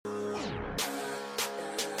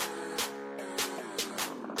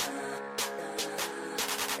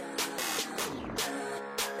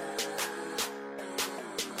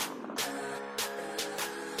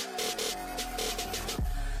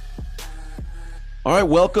All right,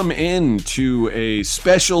 welcome in to a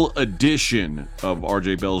special edition of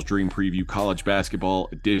RJ Bell's Dream Preview College Basketball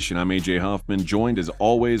Edition. I'm AJ Hoffman, joined as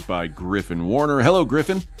always by Griffin Warner. Hello,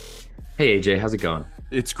 Griffin. Hey AJ, how's it going?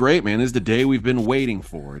 It's great, man. This is the day we've been waiting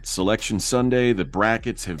for. It's Selection Sunday. The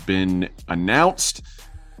brackets have been announced.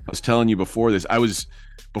 I was telling you before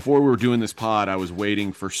we were doing this pod, I was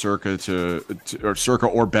waiting for Circa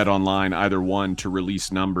or Bet Online, either one, to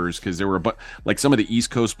release numbers because there were like some of the East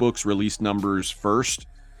Coast books released numbers first,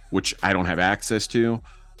 which I don't have access to.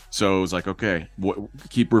 So it was like, okay,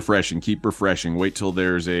 keep refreshing. Wait till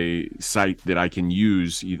there's a site that I can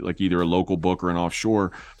use, like either a local book or an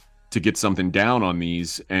offshore, to get something down on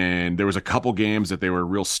these. And there was a couple games that they were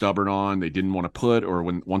real stubborn on. They didn't want to put, or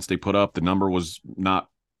once they put up, the number was not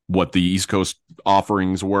what the East Coast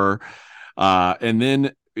offerings were. And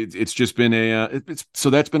then it's just been so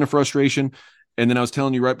that's been a frustration. And then I was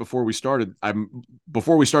telling you right before we started, I'm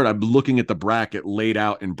looking at the bracket laid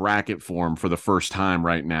out in bracket form for the first time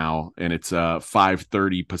right now. And it's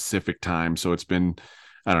 5:30 Pacific time. So it's been,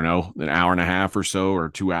 I don't know, an hour and a half or so, or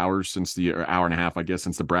 2 hours or hour and a half, I guess,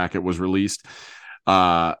 since the bracket was released.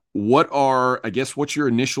 What's your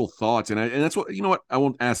initial thoughts? And that's what, you know what, I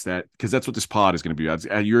won't ask that because that's what this pod is going to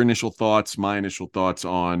be. Your initial thoughts, my initial thoughts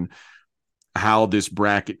on how this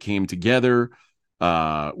bracket came together.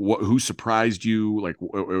 Who surprised you, like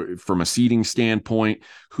from a seeding standpoint,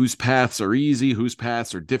 whose paths are easy, whose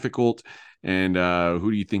paths are difficult, and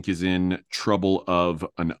who do you think is in trouble of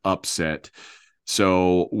an upset?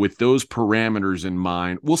 So with those parameters in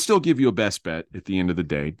mind, we'll still give you a best bet at the end of the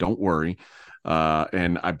day. Don't worry.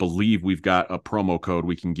 And I believe we've got a promo code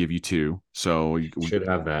we can give you too. So we should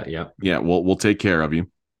have that. Yeah. Yeah. We'll take care of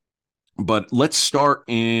you, but let's start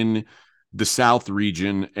in the South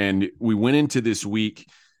region. And we went into this week.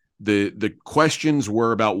 The questions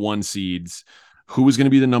were about one seeds, who was going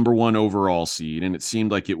to be the number one overall seed. And it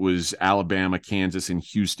seemed like it was Alabama, Kansas, and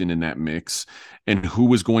Houston in that mix, and who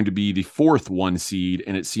was going to be the fourth one seed.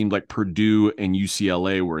 And it seemed like Purdue and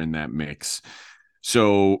UCLA were in that mix.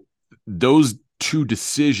 So those two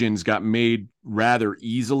decisions got made rather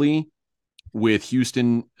easily, with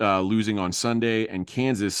Houston losing on Sunday and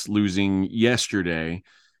Kansas losing yesterday.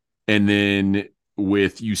 And then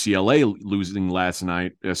with UCLA losing last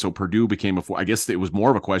night, so Purdue became a four. I guess it was more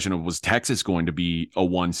of a question of, was Texas going to be a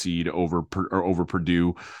one seed over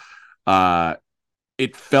Purdue?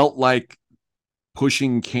 It felt like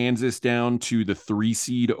pushing Kansas down to the 3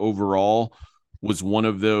 seed overall was one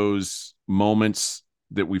of those moments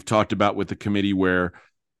that we've talked about with the committee where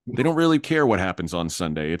they don't really care what happens on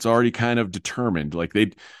Sunday. It's already kind of determined. Like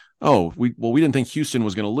we didn't think Houston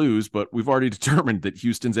was going to lose, but we've already determined that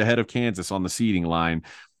Houston's ahead of Kansas on the seeding line.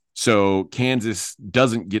 So Kansas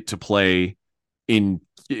doesn't get to play in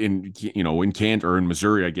Kansas or in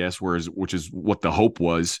Missouri, I guess, which is what the hope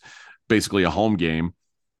was, basically a home game.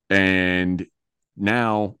 And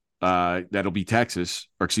now that'll be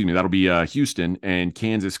Houston, and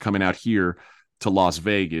Kansas coming out here to Las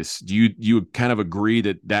Vegas. Do you kind of agree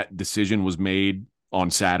that decision was made on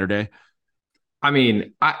Saturday? I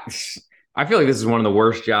mean, I feel like this is one of the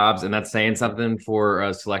worst jobs, and that's saying something for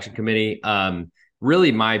a selection committee.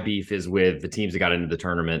 Really, my beef is with the teams that got into the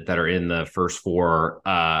tournament that are in the first four.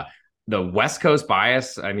 The West Coast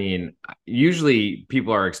bias, I mean, usually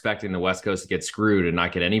people are expecting the West Coast to get screwed and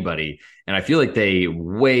not get anybody. And I feel like they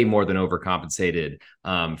way more than overcompensated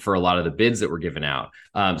for a lot of the bids that were given out.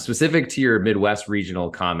 Specific to your Midwest regional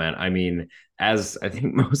comment, I mean, as I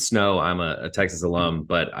think most know, I'm a Texas alum,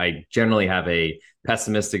 but I generally have a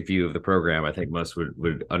pessimistic view of the program. I think most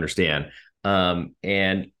would understand.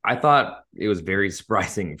 And I thought it was very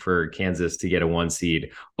surprising for Kansas to get a 1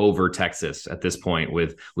 seed over Texas at this point,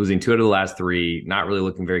 with losing 2 out of the last 3, not really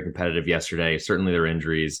looking very competitive yesterday. Certainly there are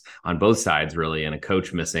injuries on both sides, really, and a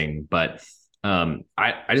coach missing. But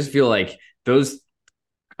I just feel like those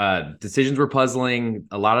decisions were puzzling.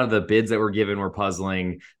 A lot of the bids that were given were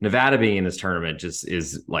puzzling. Nevada being in this tournament just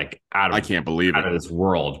is like I can't believe out of this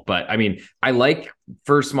world. But I mean, I like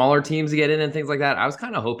for smaller teams to get in and things like that. I was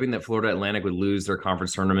kind of hoping that Florida Atlantic would lose their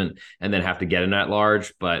conference tournament and then have to get in at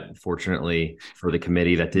large. But fortunately for the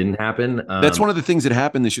committee, that didn't happen. That's one of the things that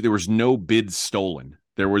happened this year. There was no bids stolen.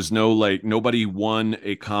 There was nobody won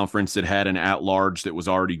a conference that had an at-large that was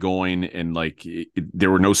already going, and there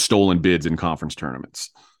were no stolen bids in conference tournaments.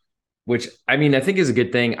 Which, I mean, I think is a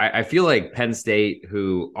good thing. I feel like Penn State,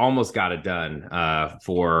 who almost got it done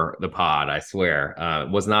for the pod, I swear,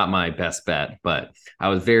 was not my best bet. But I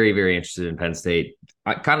was very, very interested in Penn State.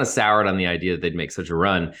 I kind of soured on the idea that they'd make such a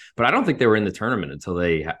run. But I don't think they were in the tournament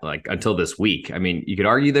until this week. I mean, you could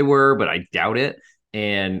argue they were, but I doubt it.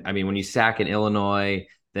 And, I mean, when you sack in Illinois,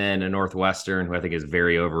 then a Northwestern, who I think is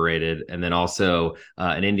very overrated, and then also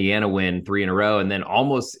an Indiana win 3 in a row. And then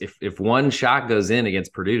almost if one shot goes in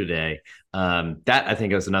against Purdue today, that I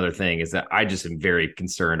think is another thing, is that I just am very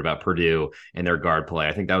concerned about Purdue and their guard play.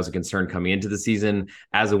 I think that was a concern coming into the season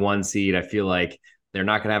as a 1 seed. I feel like they're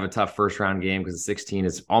not going to have a tough first round game because the 16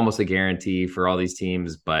 is almost a guarantee for all these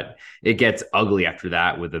teams, but it gets ugly after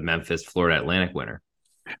that with the Memphis Florida Atlantic winner.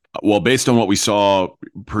 Well, based on what we saw,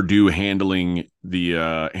 Purdue handling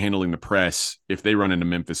the press, if they run into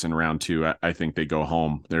Memphis in round 2, I think they go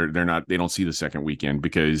home. They don't see the second weekend,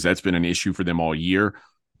 because that's been an issue for them all year.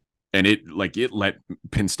 And it let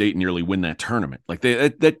Penn State nearly win that tournament. Like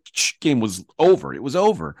that game was over. It was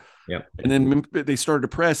over. Yep. And then they started to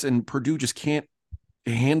press, and Purdue just can't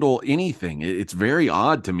handle anything. It's very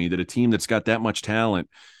odd to me that a team that's got that much talent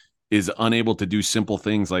is unable to do simple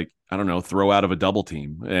things like, I don't know, throw out of a double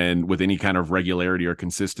team and with any kind of regularity or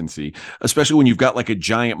consistency, especially when you've got like a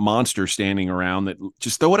giant monster standing around that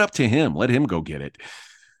just throw it up to him. Let him go get it.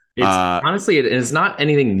 It's honestly, it's not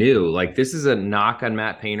anything new. Like, this is a knock on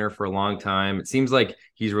Matt Painter for a long time. It seems like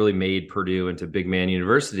he's really made Purdue into Big Man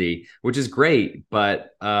University, which is great, but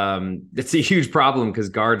it's a huge problem because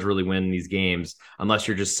guards really win these games unless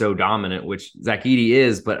you're just so dominant, which Zach Edey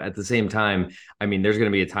is. But at the same time, I mean, there's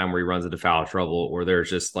going to be a time where he runs into foul trouble, or there's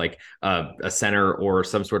just like a center or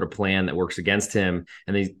some sort of plan that works against him,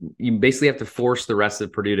 and you basically have to force the rest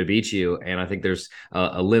of Purdue to beat you. And I think there's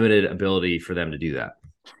a limited ability for them to do that.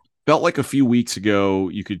 Felt like a few weeks ago,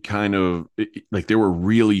 you could kind of like there were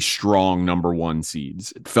really strong number 1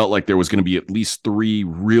 seeds. It felt like there was going to be at least 3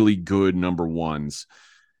 really good number 1s.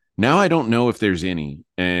 Now I don't know if there's any.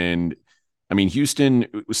 And I mean, Houston,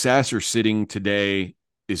 Sasser sitting today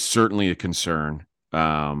is certainly a concern.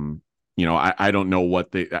 I don't know what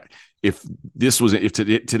if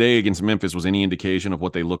today against Memphis was any indication of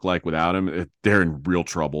what they look like without him, they're in real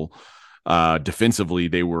trouble. Defensively,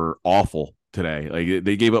 they were awful today. Like,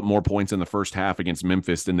 they gave up more points in the first half against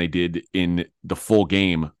Memphis than they did in the full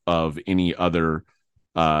game of any other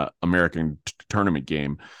American tournament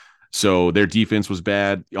game. So their defense was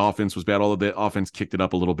bad. The offense was bad. All of the offense kicked it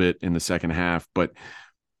up a little bit in the second half. But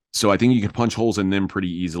so I think you can punch holes in them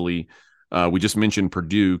pretty easily. We just mentioned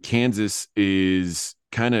Purdue. Kansas is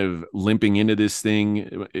kind of limping into this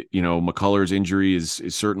thing. McCullough's injury is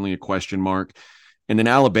certainly a question mark. And then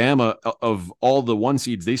Alabama, of all the 1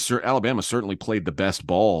 seeds, Alabama certainly played the best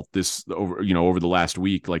ball over the last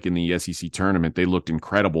week. Like in the SEC tournament, they looked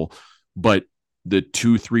incredible. But the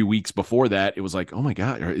 2-3 weeks before that, it was like, oh my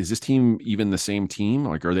God, is this team even the same team?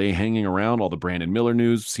 Like, are they hanging around? All the Brandon Miller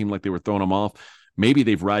news seemed like they were throwing them off. Maybe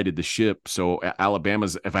they've righted the ship. So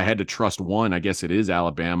Alabama's, if I had to trust one, I guess it is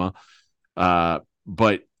Alabama.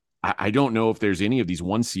 But I don't know if there's any of these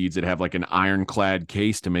 1 seeds that have like an ironclad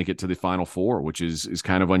case to make it to the Final Four, which is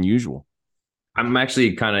kind of unusual. I'm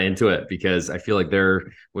actually kind of into it because I feel like there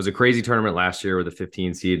was a crazy tournament last year with the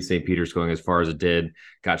 15 seed St. Peter's going as far as it did,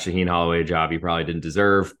 got Shaheen Holloway a job he probably didn't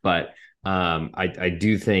deserve. But I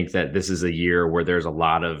do think that this is a year where there's a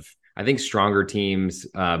lot of, I think, stronger teams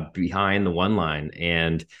behind the 1 line.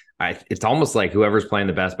 And it's almost like whoever's playing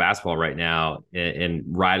the best basketball right now and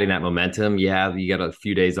riding that momentum. Yeah, you got a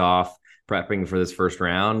few days off prepping for this first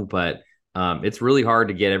round, but it's really hard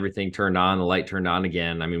to get everything turned on, the light turned on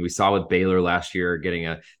again. I mean, we saw with Baylor last year getting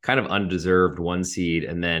a kind of undeserved 1 seed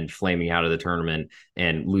and then flaming out of the tournament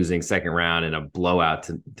and losing second round in a blowout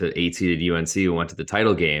to 8-seeded UNC, who went to the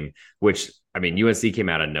title game, which, I mean, UNC came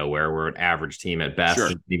out of nowhere. We're an average team at best. Sure.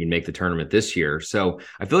 Didn't even make the tournament this year. So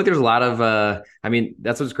I feel like there's a lot of,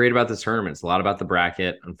 that's what's great about this tournament. It's a lot about the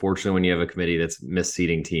bracket. Unfortunately, when you have a committee that's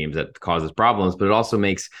misseeding teams, that causes problems, but it also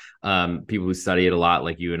makes people who study it a lot,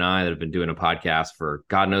 like you and I, that have been doing a podcast for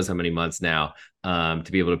God knows how many months now,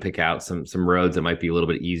 to be able to pick out some roads that might be a little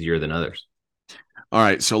bit easier than others. All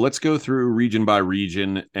right, so let's go through region by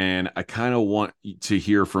region, and I kind of want to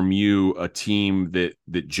hear from you a team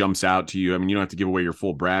that jumps out to you. I mean, you don't have to give away your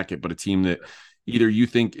full bracket, but a team that either you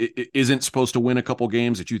think isn't supposed to win a couple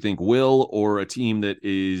games that you think will, or a team that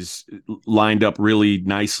is lined up really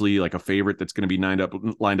nicely, like a favorite that's going to be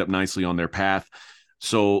lined up nicely on their path.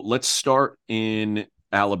 So let's start in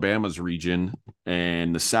Alabama's region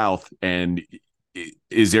and the South. And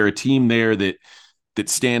is there a team there that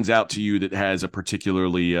stands out to you that has a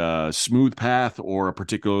particularly smooth path or a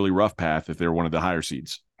particularly rough path if they're one of the higher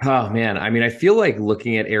seeds? Oh, man. I mean, I feel like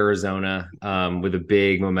looking at Arizona with a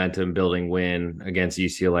big momentum building win against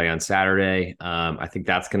UCLA on Saturday, I think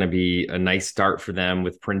that's going to be a nice start for them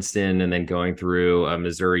with Princeton and then going through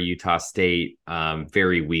Missouri, Utah State,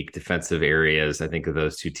 very weak defensive areas, I think, of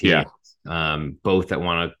those two teams. both that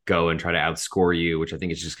want to go and try to outscore you, which I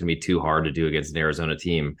think is just going to be too hard to do against an Arizona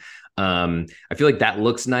team. I feel like that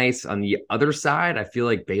looks nice. On the other side, I feel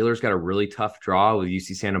like Baylor's got a really tough draw with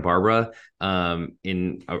UC Santa Barbara,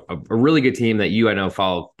 in a really good team that I know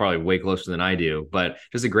follow probably way closer than I do, but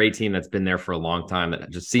just a great team that's been there for a long time that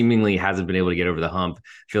just seemingly hasn't been able to get over the hump.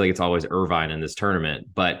 I feel like it's always Irvine in this tournament,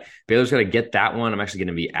 but Baylor's got to get that one. I'm actually going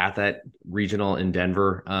to be at that regional in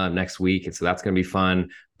Denver next week, and so that's going to be fun.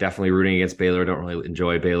 Definitely rooting against Baylor. Don't really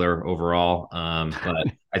enjoy Baylor overall, but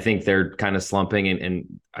I think they're kind of slumping.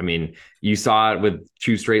 And I mean, you saw it with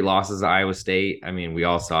 2 straight losses to Iowa State. I mean, we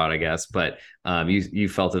all saw it, I guess, but you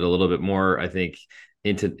felt it a little bit more, I think,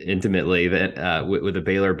 intimately that with a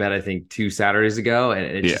Baylor bet, I think 2 Saturdays ago, and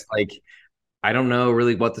it's just like, I don't know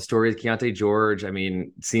really what the story is. Keontae George, I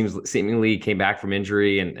mean, seemingly came back from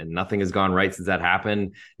injury and nothing has gone right since that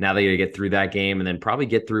happened. Now they got to get through that game and then probably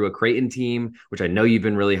get through a Creighton team, which I know you've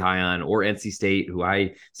been really high on, or NC State, who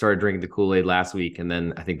I started drinking the Kool-Aid last week. And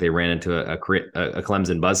then I think they ran into a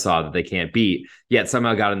Clemson buzzsaw that they can't beat, yet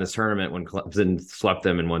somehow got in this tournament when Clemson swept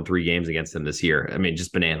them and won 3 games against them this year. I mean,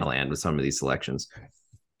 just banana land with some of these selections.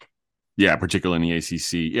 Yeah, particularly in the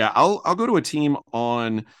ACC. Yeah, I'll go to a team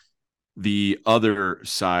on the other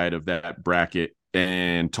side of that bracket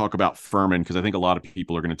and talk about Furman, because I think a lot of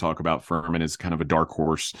people are going to talk about Furman as kind of a dark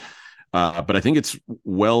horse. But I think it's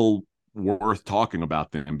well worth talking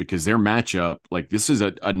about them because their matchup, like this is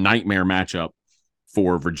a nightmare matchup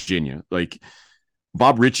for Virginia. Like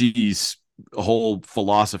Bob Ritchie's whole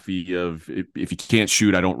philosophy of if you can't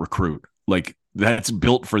shoot, I don't recruit. Like that's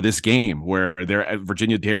built for this game where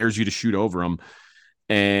Virginia dares you to shoot over them.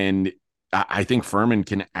 And I think Furman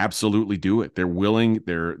can absolutely do it. They're willing.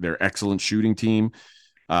 They're excellent shooting team.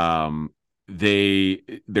 They're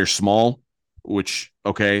small, which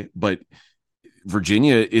okay, but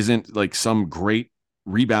Virginia isn't like some great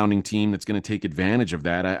rebounding team that's going to take advantage of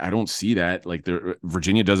that. I don't see that. Like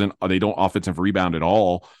Virginia they don't offensive rebound at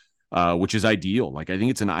all, which is ideal. Like I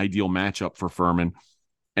think it's an ideal matchup for Furman.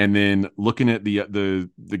 And then looking at the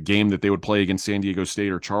game that they would play against San Diego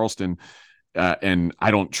State or Charleston. And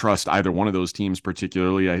I don't trust either one of those teams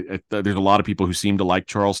particularly. There's a lot of people who seem to like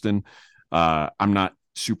Charleston. I'm not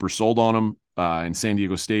super sold on them. And San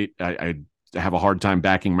Diego State, I have a hard time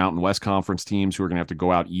backing Mountain West Conference teams who are going to have to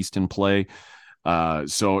go out east and play.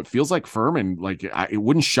 So it feels like Furman, it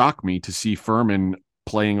wouldn't shock me to see Furman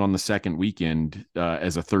playing on the second weekend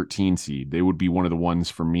as a 13 seed. They would be one of the ones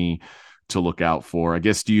for me to look out for. I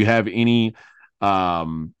guess, do you have any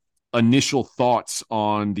initial thoughts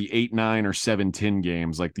on the 8-9 or 7-10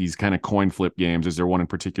 games, like these kind of coin flip games? Is there one in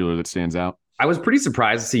particular that stands out? I was pretty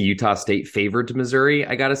surprised to see Utah State favored to Missouri.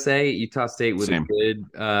 I got to say, Utah State with Same. a good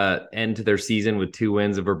end to their season with 2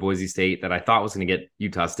 wins over Boise State that I thought was going to get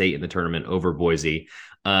Utah State in the tournament over Boise.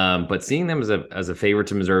 But seeing them as a favorite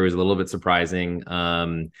to Missouri was a little bit surprising.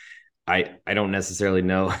 I don't necessarily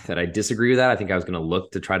know that I disagree with that. I think I was going to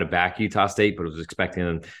look to try to back Utah State, but I was expecting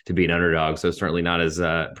them to be an underdog. So certainly not as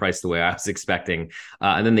priced the way I was expecting.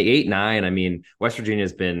 And then the 8-9, I mean, West Virginia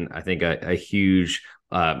has been, I think, a huge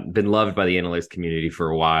been loved by the analytics community for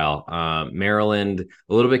a while. Maryland,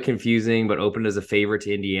 a little bit confusing, but opened as a favorite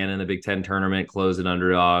to Indiana in the Big Ten tournament, closed an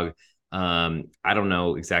underdog. I don't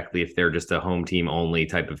know exactly if they're just a home team only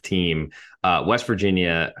type of team. West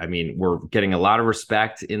Virginia, I mean, we're getting a lot of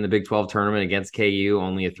respect in the Big 12 tournament against KU,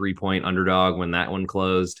 only a 3-point underdog when that one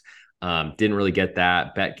closed. Didn't really get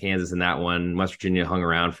that. Bet Kansas in that one. West Virginia hung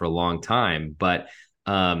around for a long time, but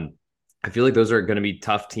I feel like those are going to be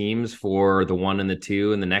tough teams for the 1 and the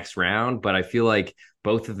 2 in the next round. But I feel like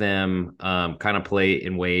both of them kind of play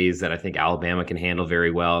in ways that I think Alabama can handle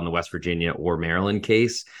very well in the West Virginia or Maryland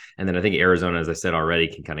case. And then I think Arizona, as I said already,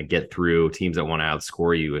 can kind of get through teams that want to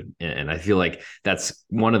outscore you. And I feel like that's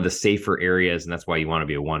one of the safer areas, and that's why you want to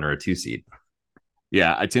be a 1 or a 2 seed.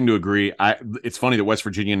 Yeah, I tend to agree. It's funny that West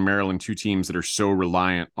Virginia and Maryland, 2 teams that are so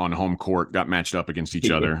reliant on home court, got matched up against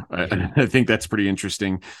each other. I think that's pretty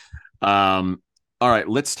interesting. All right,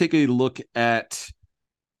 let's take a look at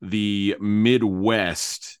the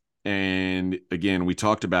Midwest. And again, we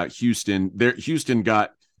talked about Houston. Houston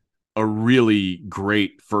got a really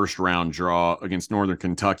great first round draw against Northern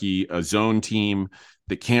Kentucky, a zone team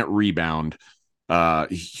that can't rebound.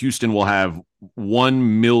 Houston will have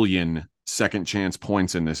 1 million second chance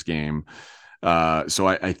points in this game. So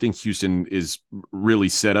I think Houston is really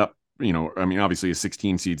set up. You know, I mean, obviously a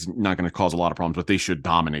 16 seed's not going to cause a lot of problems, but they should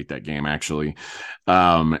dominate that game actually.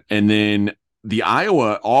 And then the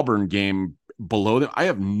Iowa-Auburn game below them, I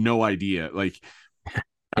have no idea. Like,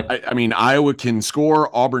 I mean, Iowa can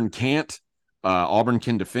score, Auburn can't. Auburn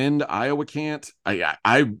can defend, Iowa can't.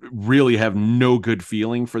 I really have no good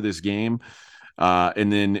feeling for this game.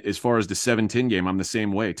 And then as far as the 7-10 game, I'm the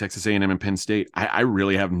same way. Texas A&M and Penn State. I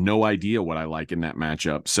really have no idea what I like in that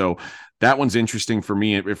matchup. So that one's interesting for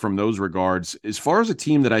me from those regards. As far as a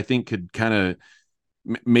team that I think could kind of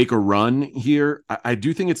make a run here, I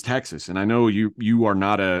do think it's Texas, and I know you are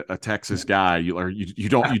not a Texas guy. You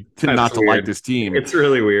tend not to like this team. It's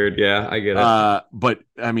really weird. Yeah, I get it. But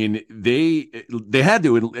I mean, they had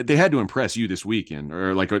to impress you this weekend,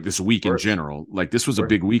 or like this week in general. Like this was a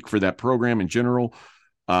big week for that program in general.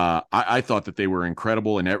 I thought that they were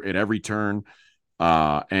incredible at every turn.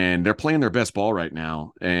 And they're playing their best ball right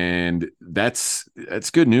now, and that's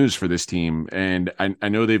good news for this team. And I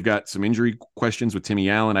know they've got some injury questions with Timmy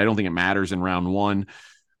Allen. I don't think it matters in round one,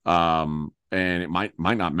 and it might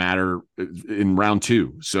not matter in round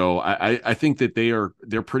two. So I think that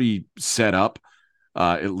they're pretty set up,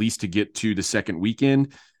 at least to get to the second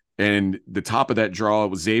weekend. And the top of that draw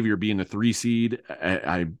with Xavier being the 3 seed,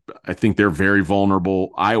 I think they're very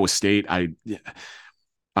vulnerable. Iowa State,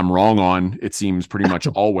 I'm wrong on, it seems pretty much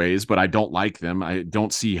always, but I don't like them. I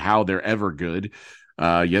don't see how they're ever good,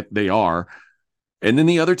 yet they are. And then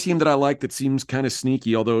the other team that I like that seems kind of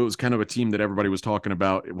sneaky, although it was kind of a team that everybody was talking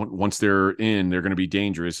about, once they're in, they're going to be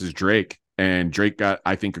dangerous, is Drake. And Drake got,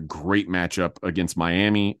 I think, a great matchup against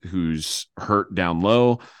Miami, who's hurt down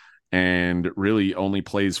low and really only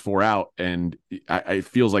plays 4 out. And it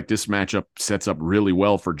feels like this matchup sets up really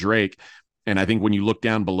well for Drake. And I think when you look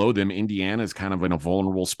down below them, Indiana is kind of in a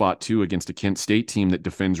vulnerable spot too against a Kent State team that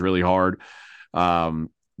defends really hard.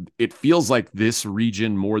 It feels like this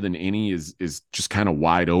region more than any is just kind of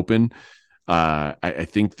wide open. I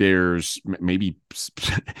think there's maybe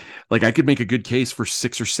like I could make a good case for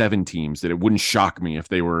 6 or 7 teams that it wouldn't shock me if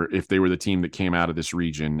they were the team that came out of this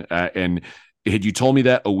region. And had you told me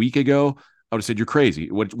that a week ago, I would have said you're crazy.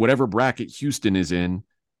 Whatever bracket Houston is in,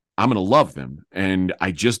 I'm going to love them. And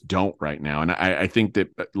I just don't right now. And I think that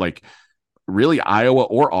like really Iowa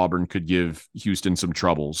or Auburn could give Houston some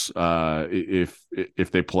troubles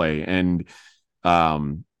if they play. And,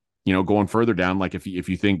 going further down, like if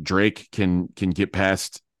you think Drake can get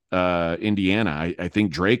past Indiana, I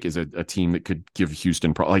think Drake is a team that could give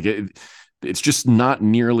Houston it's just not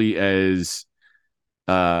nearly as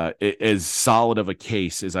solid of a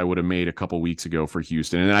case as I would have made a couple weeks ago for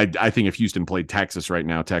Houston. And I think if Houston played Texas right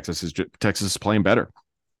now, Texas is playing better.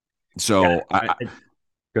 So yeah,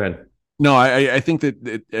 go ahead. No, I think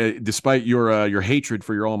that despite your hatred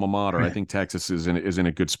for your alma mater, I think Texas is in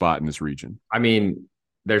a good spot in this region. I mean,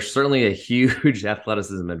 there's certainly a huge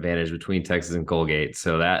athleticism advantage between Texas and Colgate,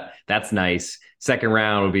 so that's nice. Second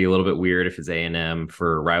round would be a little bit weird if it's A&M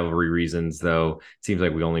for rivalry reasons, though it seems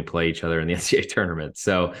like we only play each other in the NCAA tournament.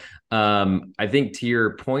 So I think to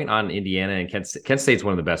your point on Indiana and Kent State's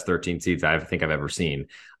one of the best 13 seeds I think I've ever seen.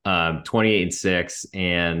 28-6.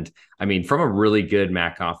 And I mean, from a really good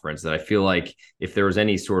MAC conference that I feel like if there was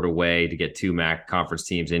any sort of way to get 2 MAC conference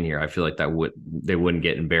teams in here, I feel like they wouldn't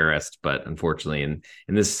get embarrassed. But unfortunately, in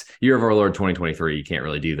this year of our Lord 2023, you can't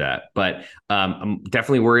really do that. But I'm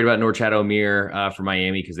definitely worried about Norchad Omier for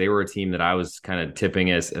Miami, because they were a team that I was kind of tipping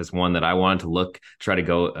as one that I wanted to try to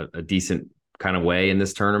go a decent kind of way in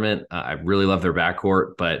this tournament. I really love their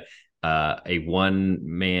backcourt, but a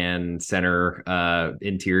one-man center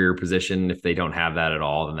interior position, if they don't have that at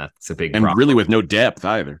all, then that's a big problem. And really with no depth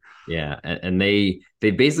either. Yeah, and they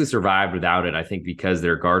basically survived without it, I think, because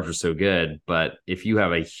their guards are so good. But if you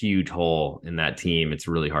have a huge hole in that team, it's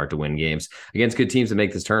really hard to win games against good teams that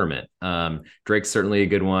make this tournament. Drake's certainly a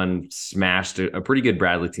good one. Smashed a pretty good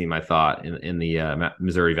Bradley team, I thought, in the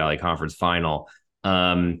Missouri Valley Conference final.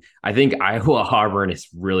 I think Iowa Auburn is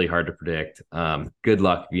really hard to predict. Good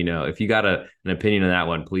luck. If you got an opinion on that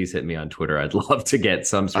one, please hit me on Twitter. I'd love to get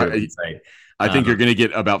some sort of insight. I think you're going to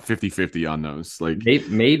get about 50-50 on those. Like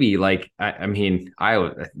maybe I mean,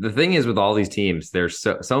 Iowa, the thing is with all these teams, there's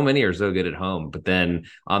so many are so good at home, but then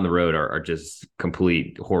on the road are just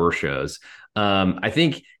complete horror shows. I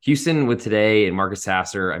think Houston with today and Marcus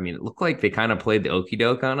Sasser, I mean, it looked like they kind of played the okie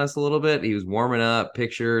doke on us a little bit. He was warming up,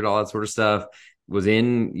 pictured, all that sort of stuff. Was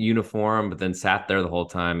in uniform, but then sat there the whole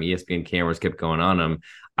time. ESPN cameras kept going on him.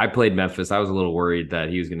 I played Memphis. I was a little worried that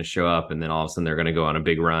he was going to show up and then all of a sudden they're going to go on a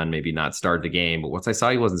big run, maybe not start the game. But once I saw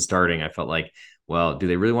he wasn't starting, I felt like, well, do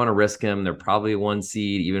they really want to risk him? They're probably a 1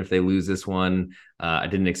 seed, even if they lose this one. I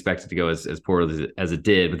didn't expect it to go as poorly as it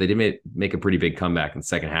did, but they did make a pretty big comeback in the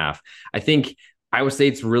second half. I think Iowa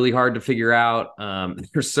State's really hard to figure out.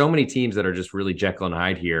 There's so many teams that are just really Jekyll and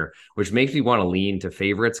Hyde here, which makes me want to lean to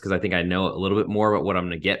favorites because I think I know a little bit more about what I'm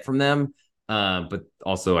going to get from them. But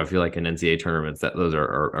also, I feel like in NCAA tournaments that those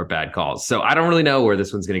are bad calls. So I don't really know where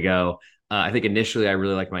this one's going to go. I think initially I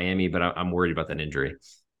really like Miami, but I'm worried about that injury.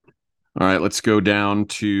 All right, let's go down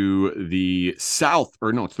to the South,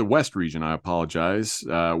 or no, it's the West region. I apologize,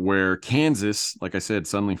 where Kansas, like I said,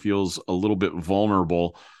 suddenly feels a little bit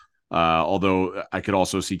vulnerable. Although I could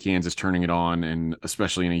also see Kansas turning it on, and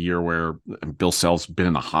especially in a year where Bill Self's been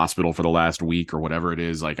in the hospital for the last week or whatever it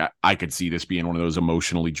is, like I could see this being one of those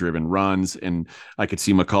emotionally driven runs, and I could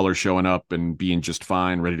see McCullough showing up and being just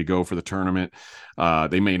fine, ready to go for the tournament.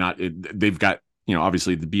 They may not. They've got,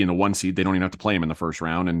 obviously being the one seed, they don't even have to play him in the first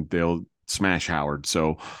round, and they'll smash Howard.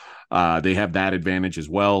 So they have that advantage as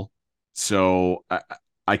well. So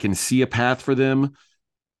I can see a path for them.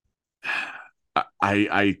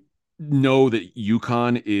 I know that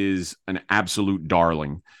UConn is an absolute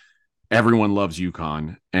darling. Everyone loves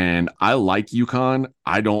UConn, and I like UConn.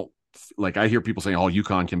 I don't like. I hear people saying, "Oh,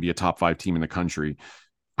 UConn can be a top 5 team in the country."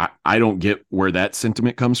 I don't get where that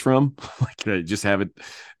sentiment comes from. Like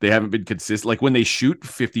they haven't been consistent. Like when they shoot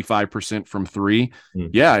 55% from three,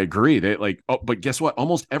 yeah, I agree. But guess what?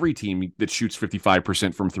 Almost every team that shoots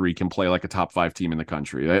 55% from three can play like a top 5 team in the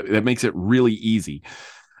country. That makes it really easy.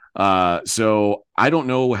 So I don't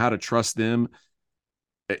know how to trust them.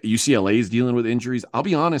 UCLA is dealing with injuries. I'll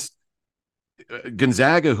be honest.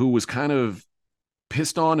 Gonzaga, who was kind of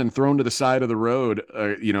pissed on and thrown to the side of the road,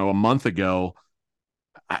 a month ago,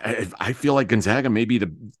 I feel like Gonzaga may be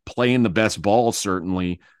playing the best ball,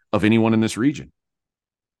 certainly, of anyone in this region.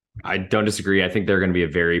 I don't disagree. I think they're going to be a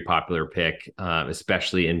very popular pick,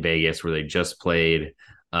 especially in Vegas, where they just played.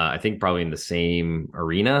 I think probably in the same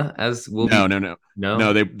arena as will no, be.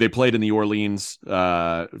 No. They played in the Orleans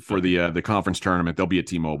for the conference tournament. They'll be at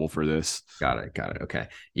T-Mobile for this. Got it. Okay.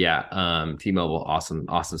 Yeah. T-Mobile,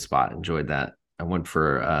 awesome spot. Enjoyed that. I went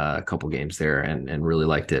for a couple games there and really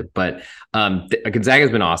liked it. But Gonzaga has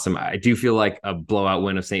been awesome. I do feel like a blowout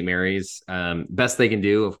win of St. Mary's. Best they can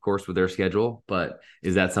do, of course, with their schedule. But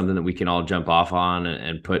is that something that we can all jump off on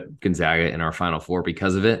and put Gonzaga in our Final Four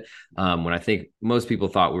because of it? When I think most people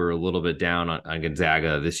thought we were a little bit down on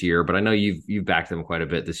Gonzaga this year, but I know you've backed them quite a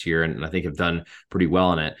bit this year, and I think have done pretty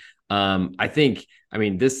well in it.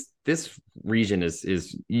 This region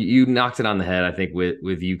is you knocked it on the head, I think,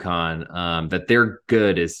 with UConn, that they're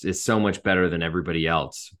good is so much better than everybody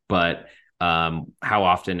else. But how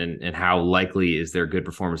often and how likely is their good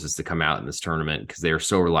performances to come out in this tournament, because they are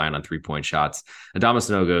so reliant on 3-point shots. Adama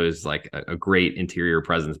Sanogo is like a great interior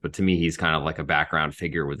presence, but to me, he's kind of like a background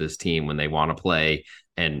figure with this team when they want to play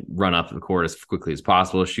and run up the court as quickly as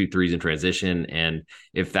possible, shoot threes in transition. And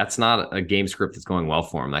if that's not a game script that's going well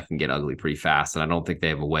for them, that can get ugly pretty fast. And I don't think they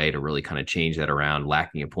have a way to really kind of change that around,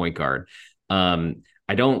 lacking a point guard. I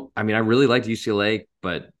really liked UCLA,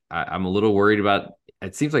 but I'm a little worried about,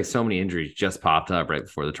 it seems like so many injuries just popped up right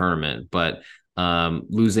before the tournament, but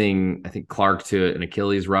losing, I think, Clark to an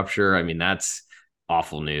Achilles rupture, that's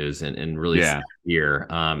awful news and really sad year.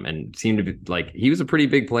 And seemed to be like, he was a pretty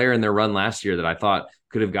big player in their run last year that I thought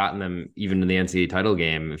could have gotten them even in the NCAA title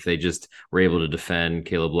game if they just were able to defend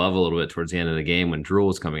Caleb Love a little bit towards the end of the game when drool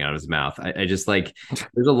was coming out of his mouth. I just like,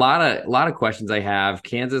 there's a lot of questions I have.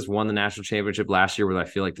 Kansas won the national championship last year with, I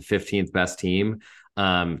feel like, the 15th best team.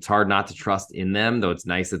 It's hard not to trust in them, though it's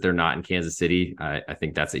nice that they're not in Kansas City. I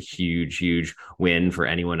think that's a huge win for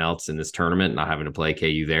anyone else in this tournament, not having to play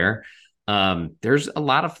KU there. There's a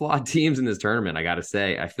lot of flawed teams in this tournament, I got to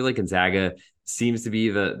say. I feel like Gonzaga seems to be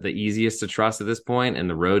the easiest to trust at this point, and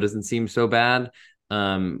the road doesn't seem so bad.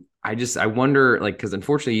 I wonder, like, because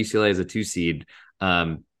unfortunately UCLA is a 2 seed.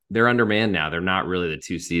 They're undermanned now. They're not really the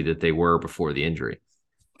 2 seed that they were before the injury.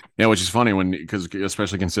 Yeah, which is funny because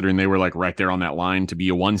especially considering they were like right there on that line to be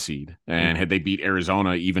a 1 seed, and had they beat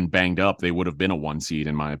Arizona even banged up, they would have been a 1 seed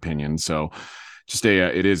in my opinion. So just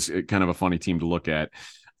it is kind of a funny team to look at.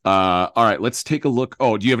 All right, let's take a look.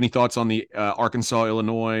 Oh, do you have any thoughts on the Arkansas,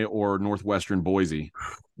 Illinois, or Northwestern Boise?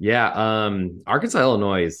 Yeah, Arkansas,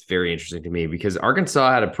 Illinois is very interesting to me because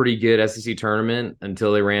Arkansas had a pretty good SEC tournament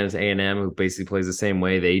until they ran into A&M, who basically plays the same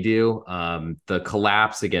way they do. The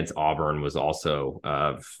collapse against Auburn was also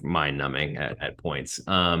mind-numbing at points.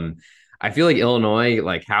 I feel like Illinois,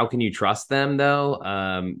 like, how can you trust them,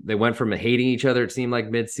 though? They went from hating each other, it seemed like,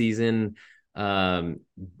 mid-season.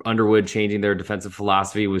 Underwood changing their defensive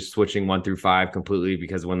philosophy, was switching 1 through 5 completely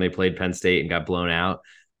because when they played Penn State and got blown out.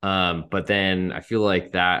 But then I feel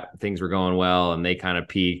like that things were going well and they kind of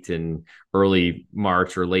peaked in early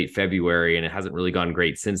March or late February, and it hasn't really gone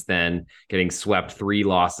great since then, getting swept 3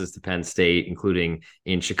 losses to Penn State, including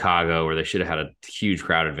in Chicago, where they should have had a huge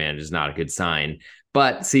crowd advantage, is not a good sign.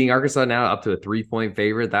 But seeing Arkansas now up to a 3-point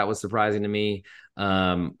favorite, that was surprising to me.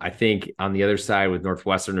 I think on the other side with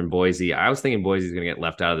Northwestern and Boise, I was thinking Boise is going to get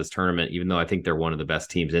left out of this tournament, even though I think they're one of the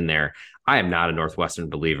best teams in there. I am not a Northwestern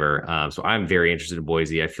believer. So I'm very interested in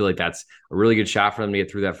Boise. I feel like that's a really good shot for them to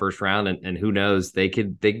get through that first round. And who knows, they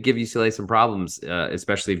could give UCLA some problems,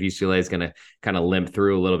 especially if UCLA is going to kind of limp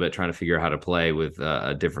through a little bit, trying to figure out how to play with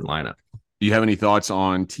a different lineup. Do you have any thoughts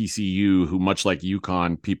on TCU, who, much like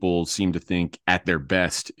UConn, people seem to think at their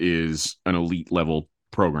best is an elite level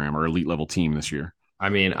program or elite level team this year? I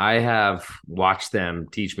mean, I have watched them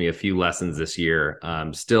teach me a few lessons this year,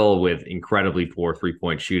 still with incredibly poor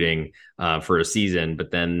 3-point shooting for a season. But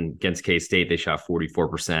then against K-State, they shot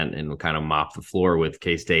 44% and kind of mopped the floor with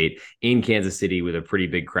K-State in Kansas City with a pretty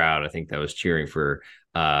big crowd. I think that was cheering for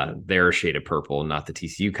their shade of purple, not the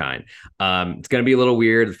TCU kind. It's going to be a little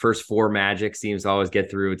weird. The first four Magic seems to always get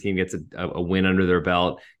through. A team gets a win under their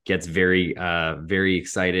belt, gets very, very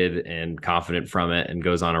excited and confident from it, and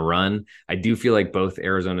goes on a run. I do feel like both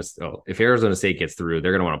if Arizona State gets through,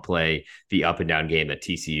 they're going to want to play the up and down game that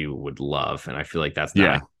TCU would love, and I feel like that's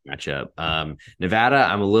not a matchup. Nevada,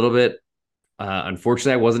 I'm a little bit.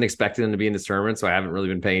 Unfortunately, I wasn't expecting them to be in this tournament, so I haven't really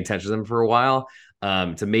been paying attention to them for a while.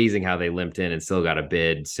 It's amazing how they limped in and still got a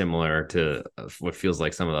bid similar to what feels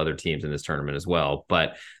like some of the other teams in this tournament as well.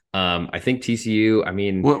 But I think TCU, I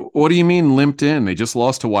mean, what do you mean limped in? They just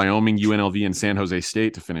lost to Wyoming, UNLV, and San Jose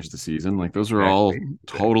State to finish the season. Like, those are all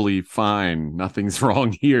totally fine. Nothing's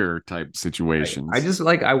wrong here type situations.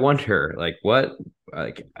 I wonder,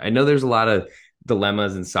 I know there's a lot of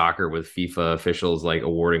dilemmas in soccer with FIFA officials like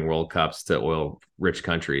awarding World Cups to oil rich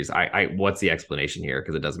countries. What's the explanation here?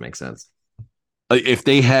 Because it doesn't make sense. If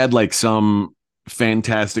they had like some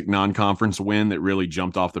fantastic non-conference win that really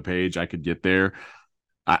jumped off the page, I could get there.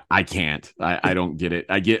 I can't. I don't get it.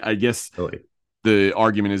 I guess totally. The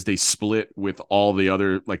argument is they split with all the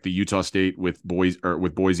other, like the Utah State with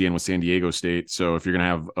Boise and with San Diego State. So if you're going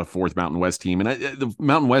to have a fourth Mountain West team, and the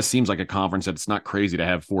Mountain West seems like a conference that it's not crazy to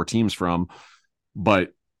have four teams from,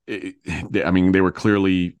 but they were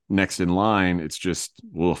clearly next in line. It's just,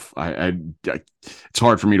 woof. It's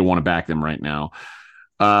hard for me to want to back them right now.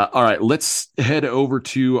 All right, let's head over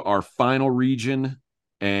to our final region,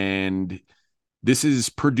 and this is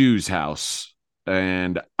Purdue's house.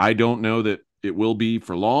 And I don't know that it will be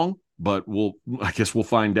for long, but I guess we'll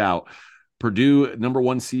find out. Purdue, number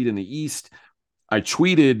 1 seed in the East. I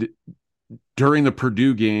tweeted during the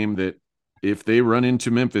Purdue game that if they run into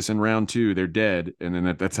Memphis in round 2, they're dead. And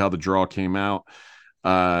then that's how the draw came out.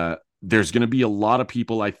 There's going to be a lot of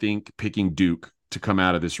people, I think, picking Duke to come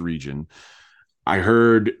out of this region. I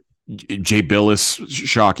heard Jay Billis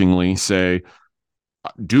shockingly say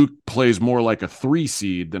Duke plays more like a 3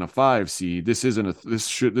 seed than a 5 seed. This is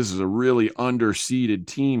a really underseeded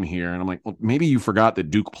team here. And I'm like, well, maybe you forgot that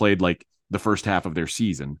Duke played like the first half of their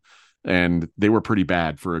season, and they were pretty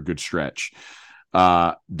bad for a good stretch.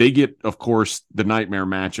 They get, of course, the nightmare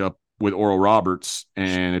matchup with Oral Roberts,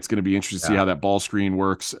 and it's going to be interesting to see how that ball screen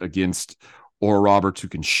works against Oral Roberts, who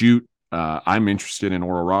can shoot. I'm interested in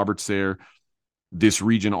Oral Roberts there. This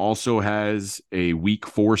region also has a weak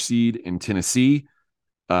 4 seed in Tennessee.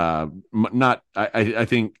 I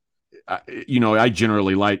think, I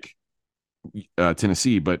generally like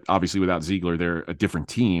Tennessee, but obviously without Ziegler, they're a different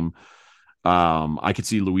team. I could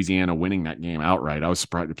see Louisiana winning that game outright. I was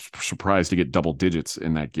surprised to get double digits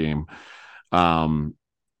in that game.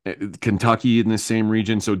 Kentucky in the same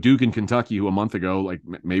region. So Duke and Kentucky, who a month ago, like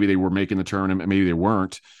maybe they were making the tournament, maybe they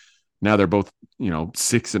weren't. Now they're both,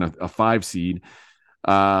 6 and a 5 seed.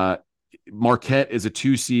 Marquette is a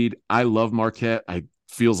 2 seed. I love Marquette.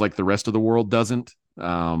 Feels like the rest of the world doesn't.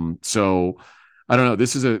 So I don't know.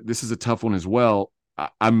 This is a tough one as well.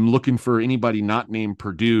 I'm looking for anybody not named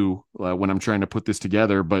Purdue when I'm trying to put this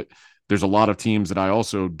together, but there's a lot of teams that I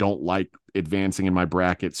also don't like advancing in my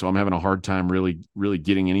bracket. So I'm having a hard time really, really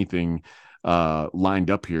getting anything lined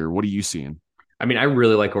up here. What are you seeing? I mean, I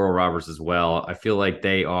really like Oral Roberts as well. I feel like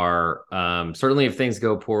they are certainly, if things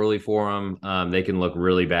go poorly for them, they can look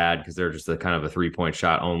really bad because they're just a kind of a 3-point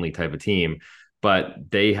shot only type of team. But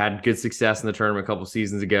they had good success in the tournament a couple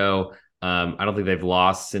seasons ago. I don't think they've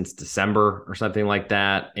lost since December or something like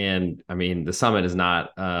that. And I mean, the Summit is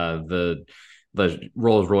not the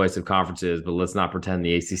Rolls Royce of conferences, but let's not pretend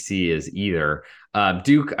the ACC is either.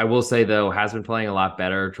 Duke, I will say, though, has been playing a lot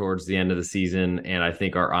better towards the end of the season, and I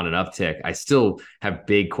think are on an uptick. I still have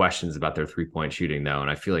big questions about their 3-point shooting, though, and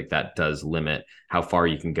I feel like that does limit how far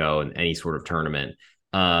you can go in any sort of tournament.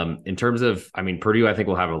 In terms of, Purdue, I think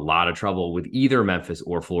will have a lot of trouble with either Memphis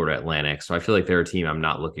or Florida Atlantic. So I feel like they're a team I'm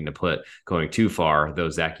not looking to put going too far, though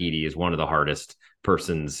Zach Edey is one of the hardest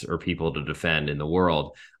persons or people to defend in the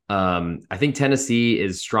world. I think Tennessee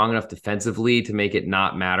is strong enough defensively to make it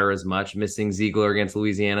not matter as much missing Ziegler against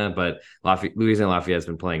Louisiana, but Louisiana Lafayette has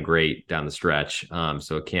been playing great down the stretch,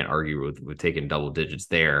 so it can't argue with taking double digits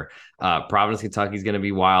there. Providence, Kentucky is going to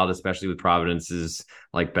be wild, especially with Providence's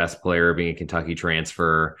like best player being a Kentucky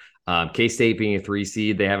transfer. K-State being a 3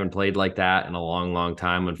 seed, they haven't played like that in a long, long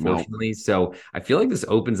time, unfortunately. No. So I feel like this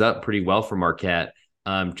opens up pretty well for Marquette,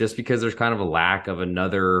 just because there's kind of a lack of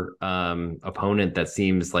another opponent that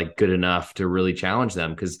seems like good enough to really challenge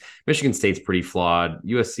them. Because Michigan State's pretty flawed.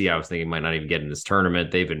 USC, I was thinking, might not even get in this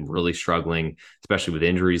tournament. They've been really struggling, especially with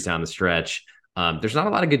injuries down the stretch. There's not a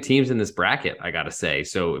lot of good teams in this bracket, I got to say.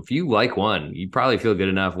 So if you like one, you probably feel good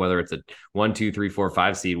enough, whether it's a 1, 2, 3, 4,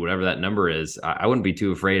 5 seed, whatever that number is. I wouldn't be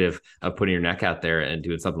too afraid of putting your neck out there and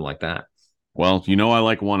doing something like that. Well, I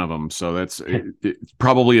like one of them, so it's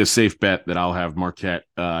probably a safe bet that I'll have Marquette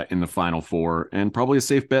in the Final Four, and probably a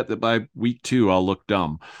safe bet that by week 2 I'll look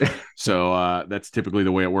dumb. So that's typically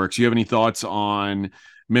the way it works. You have any thoughts on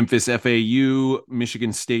Memphis FAU,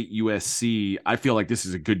 Michigan State USC? I feel like this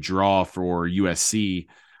is a good draw for USC,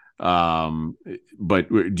 but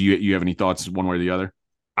do you have any thoughts one way or the other?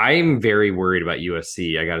 I'm very worried about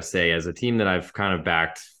USC. I got to say, as a team that I've kind of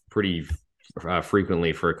backed pretty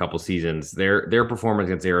frequently for a couple seasons. Their performance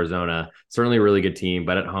against Arizona, certainly a really good team,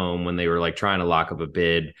 but at home when they were like trying to lock up a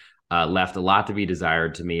bid, left a lot to be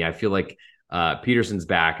desired to me. I feel like Peterson's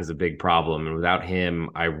back is a big problem, and without him,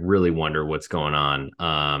 I really wonder what's going on.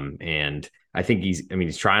 And I think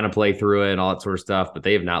he's trying to play through it and all that sort of stuff, but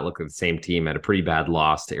they have not looked at the same team. Had a pretty bad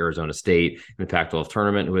loss to Arizona State in the Pac-12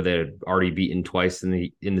 tournament, who they had already beaten twice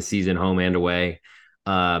in the season, home and away.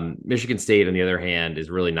 Michigan State, on the other hand, is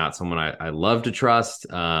really not someone I love to trust,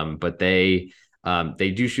 but they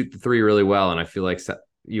do shoot the three really well, and I feel like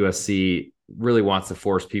USC really wants to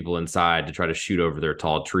force people inside to try to shoot over their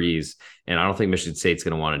tall trees, and I don't think Michigan State's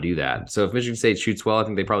going to want to do that. So if Michigan State shoots well, I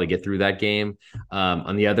think they probably get through that game.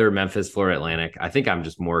 On the other, Memphis, Florida Atlantic, I think I'm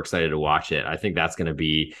just more excited to watch it. I think that's going to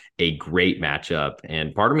be a great matchup,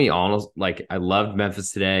 and part of me almost like I loved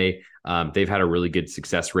Memphis today. They've had a really good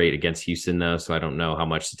success rate against Houston, though, so I don't know how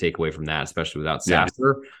much to take away from that, especially without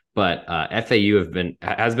Sasser. Yeah. But FAU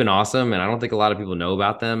has been awesome, and I don't think a lot of people know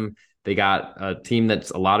about them. They got a team that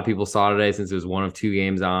a lot of people saw today, since it was one of 2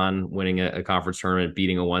 games on, winning a conference tournament,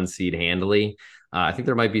 beating a 1 seed handily. I think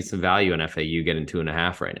there might be some value in FAU getting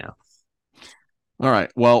 2.5 right now. All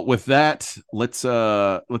right. Well, with that, let's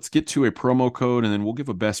get to a promo code, and then we'll give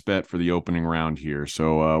a best bet for the opening round here.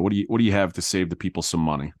 So, what do you have to save the people some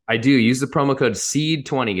money? I do. Use the promo code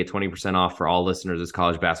SEED20, get 20% off for all listeners of this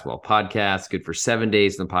college basketball podcast. Good for 7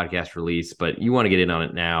 days in the podcast release, but you want to get in on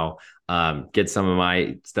it now. Get some of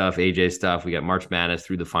my stuff, AJ stuff. We got March Madness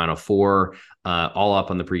through the Final Four, all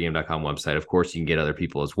up on the pregame.com website. Of course, you can get other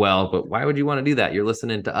people as well, but why would you want to do that? You're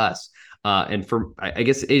listening to us. And I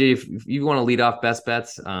guess, AJ, if you want to lead off best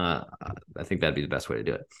bets, I think that'd be the best way to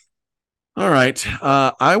do it. All right.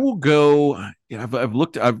 I will go. I've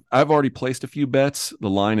looked. I've already placed a few bets. The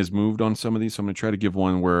line has moved on some of these, so I'm going to try to give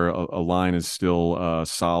one where a line is still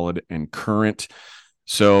solid and current.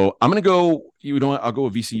 So I'm going to go. I'll go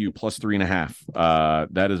with VCU plus 3.5.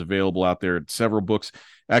 That is available out there at several books.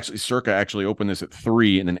 Actually, Circa opened this at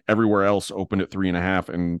 3, and then everywhere else opened at 3.5,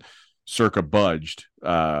 and Circa budged,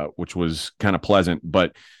 which was kind of pleasant.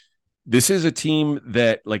 But this is a team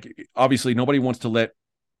that, like, obviously nobody wants to let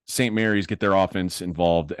St. Mary's get their offense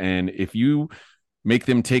involved. And if you make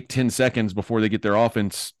them take 10 seconds before they get their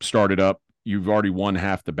offense started up, you've already won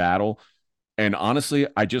half the battle. And honestly,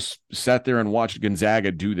 I just sat there and watched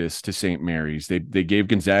Gonzaga do this to St. Mary's. They gave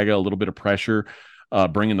Gonzaga a little bit of pressure,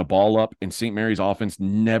 bringing the ball up, and St. Mary's offense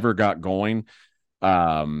never got going.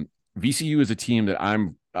 VCU is a team that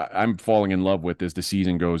I'm falling in love with as the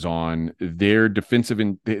season goes on. They're defensive,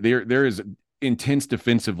 and they're as intense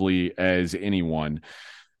defensively as anyone.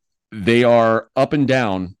 They are up and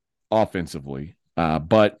down offensively,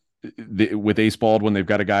 but with Ace Baldwin, they've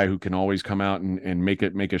got a guy who can always come out and make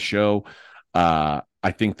a show.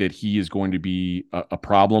 I think that he is going to be a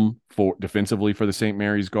problem for defensively for the St.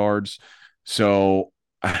 Mary's guards. So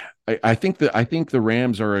I think the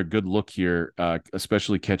Rams are a good look here,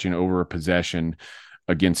 especially catching over a possession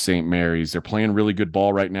against St. Mary's. They're playing really good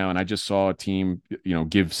ball right now, and I just saw a team,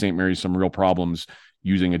 give St. Mary's some real problems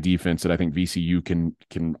using a defense that I think VCU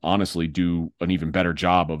can honestly do an even better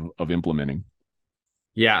job of implementing.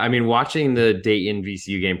 Yeah, I mean, watching the Dayton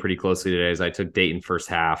VCU game pretty closely today as I took Dayton first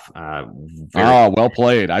half. Very, Well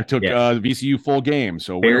played. I took yeah, VCU full game,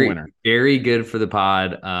 so winner very, winner. very good for the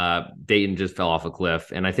pod. Dayton just fell off a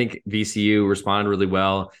cliff, and I think VCU responded really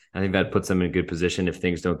well. I think that puts them in a good position if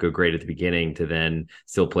things don't go great at the beginning to then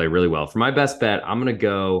still play really well. For my best bet, I'm going to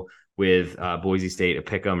go with Boise State, a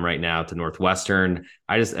pick 'em right now to Northwestern.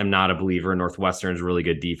 I just am not a believer in Northwestern's really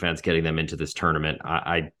good defense getting them into this tournament.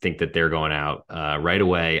 I think that they're going out right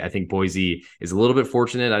away. I think Boise is a little bit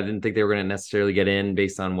fortunate. I didn't think they were going to necessarily get in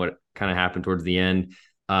based on what kind of happened towards the end.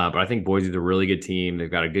 But I think Boise's a really good team. They've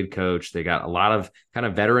got a good coach. They got a lot of kind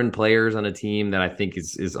of veteran players on a team that I think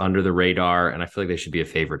is under the radar, and I feel like they should be a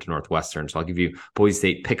favorite to Northwestern. So I'll give you Boise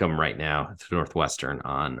State pick 'em right now to Northwestern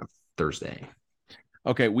on Thursday.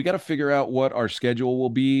 Okay, we got to figure out what our schedule will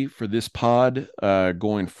be for this pod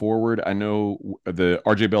going forward. I know the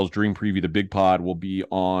RJ Bell's Dream Preview, the big pod, will be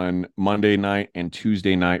on Monday night and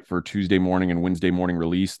Tuesday night for Tuesday morning and Wednesday morning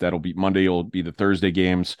release. That'll be Monday will be the Thursday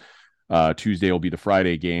games, Tuesday will be the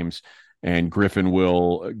Friday games, and Griffin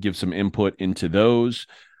will give some input into those.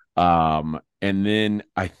 And then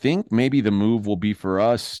I think maybe the move will be for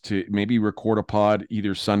us to maybe record a pod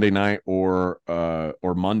either Sunday night or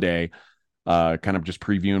Monday, kind of just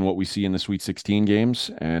previewing what we see in the Sweet 16 games.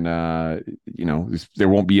 And there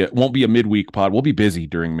won't be a midweek pod. We'll be busy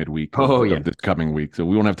during midweek of this coming week, so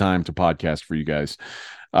we won't have time to podcast for you guys.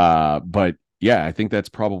 But yeah, I think that's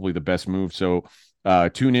probably the best move. So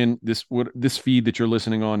tune in. This feed that you're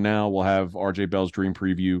listening on now will have RJ Bell's Dream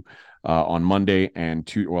Preview on Monday and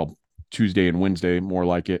Tuesday and Wednesday, more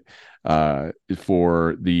like it,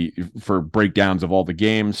 for breakdowns of all the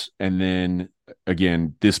games. And then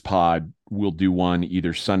again, this pod will do one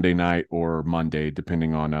either Sunday night or Monday,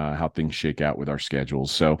 depending on how things shake out with our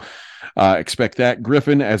schedules. So expect that.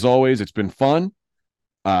 Griffin, as always, it's been fun.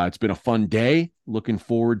 It's been a fun day. Looking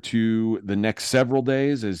forward to the next several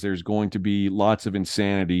days, as there's going to be lots of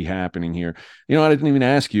insanity happening here. You know, I didn't even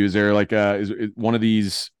ask you, is there is one of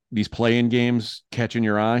these play-in games catching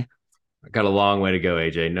your eye? I got a long way to go,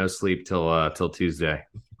 AJ. No sleep till Tuesday.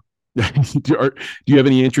 Do you have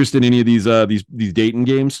any interest in any of these Dayton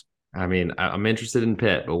games? I mean, I'm interested in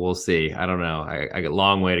Pitt, but we'll see. I don't know. I got a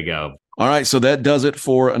long way to go. All right, so that does it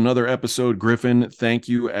for another episode. Griffin, thank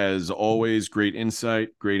you as always. Great insight,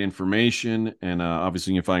 great information, and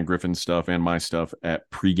obviously you can find Griffin's stuff and my stuff at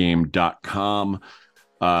pregame.com.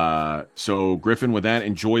 So Griffin, with that,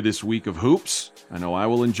 enjoy this week of hoops. I know I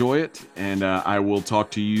will enjoy it, and I will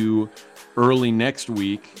talk to you early next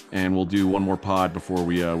week, and we'll do one more pod before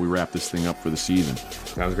we wrap this thing up for the season.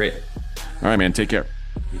 Sounds great. All right, man. Take care.